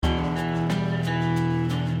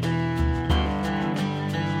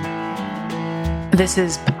This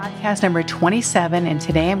is podcast number 27, and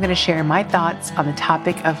today I'm going to share my thoughts on the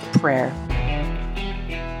topic of prayer.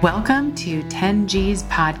 Welcome to 10G's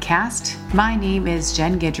podcast. My name is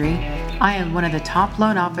Jen Guidry. I am one of the top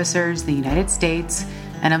loan officers in the United States,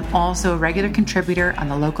 and I'm also a regular contributor on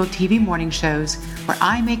the local TV morning shows where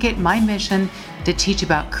I make it my mission to teach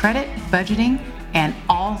about credit, budgeting, and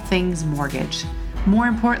all things mortgage. More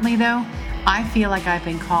importantly, though, I feel like I've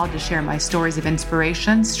been called to share my stories of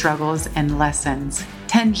inspiration, struggles, and lessons.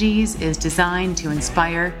 10G's is designed to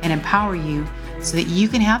inspire and empower you so that you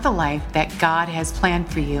can have the life that God has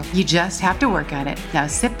planned for you. You just have to work at it. Now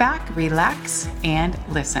sit back, relax, and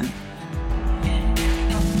listen.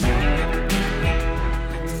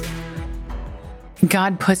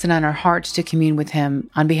 God puts it on our hearts to commune with Him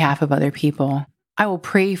on behalf of other people. I will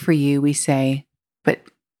pray for you, we say, but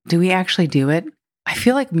do we actually do it? I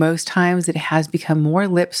feel like most times it has become more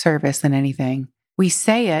lip service than anything. We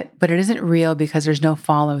say it, but it isn't real because there's no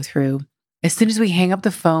follow through. As soon as we hang up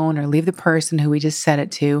the phone or leave the person who we just said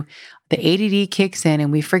it to, the ADD kicks in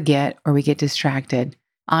and we forget or we get distracted.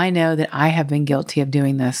 I know that I have been guilty of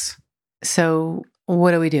doing this. So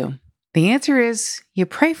what do? The answer is you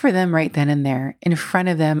pray for them right then and there, in front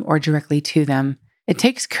of them or directly to them. It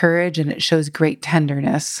takes courage and it shows great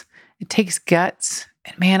tenderness. It takes guts.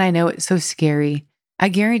 And man, I know it's so scary. I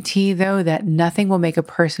guarantee, though, that nothing will make a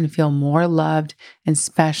person feel more loved and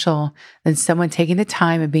special than someone taking the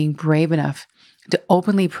time and being brave enough to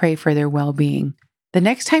openly pray for their well-being. The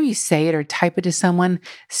next time you say it or type it to someone,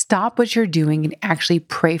 stop what you're doing and actually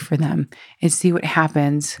pray for them and see what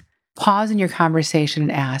happens. Pause in your conversation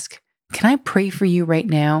and ask, "Can I pray for you right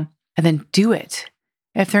now?" And then do it.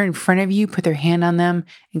 If they're in front of you, put their hand on them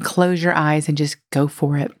and close your eyes and just go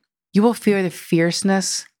for it. You will feel the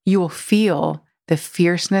fierceness. The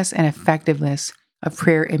fierceness and effectiveness of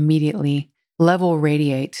prayer immediately. Love will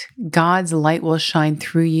radiate. God's light will shine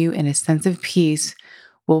through you, and a sense of peace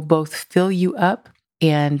will both fill you up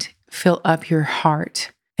and fill up your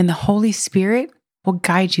heart. And the Holy Spirit will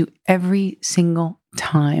guide you every single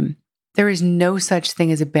time. There is no such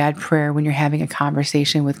thing as a bad prayer when you're having a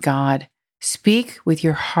conversation with God. Speak with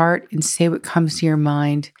your heart and say what comes to your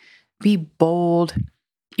mind. Be bold.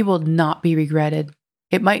 You will not be regretted.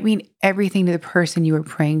 It might mean everything to the person you are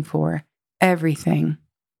praying for. Everything.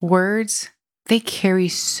 Words, they carry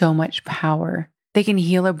so much power. They can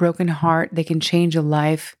heal a broken heart. They can change a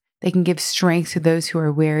life. They can give strength to those who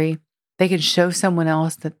are weary. They can show someone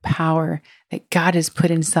else the power that God has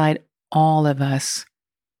put inside all of us.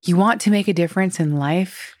 You want to make a difference in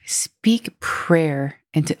life? Speak prayer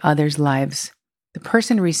into others' lives. The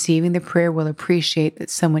person receiving the prayer will appreciate that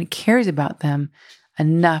someone cares about them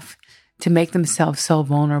enough to make themselves so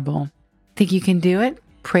vulnerable. Think you can do it?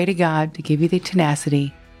 Pray to God to give you the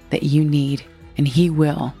tenacity that you need, and He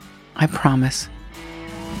will. I promise.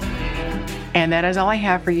 And that is all I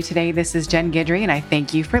have for you today. This is Jen Guidry, and I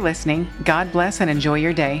thank you for listening. God bless and enjoy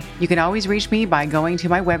your day. You can always reach me by going to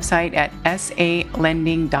my website at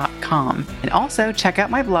salending.com. And also check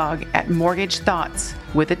out my blog at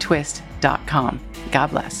mortgagethoughtswithatwist.com.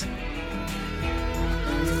 God bless.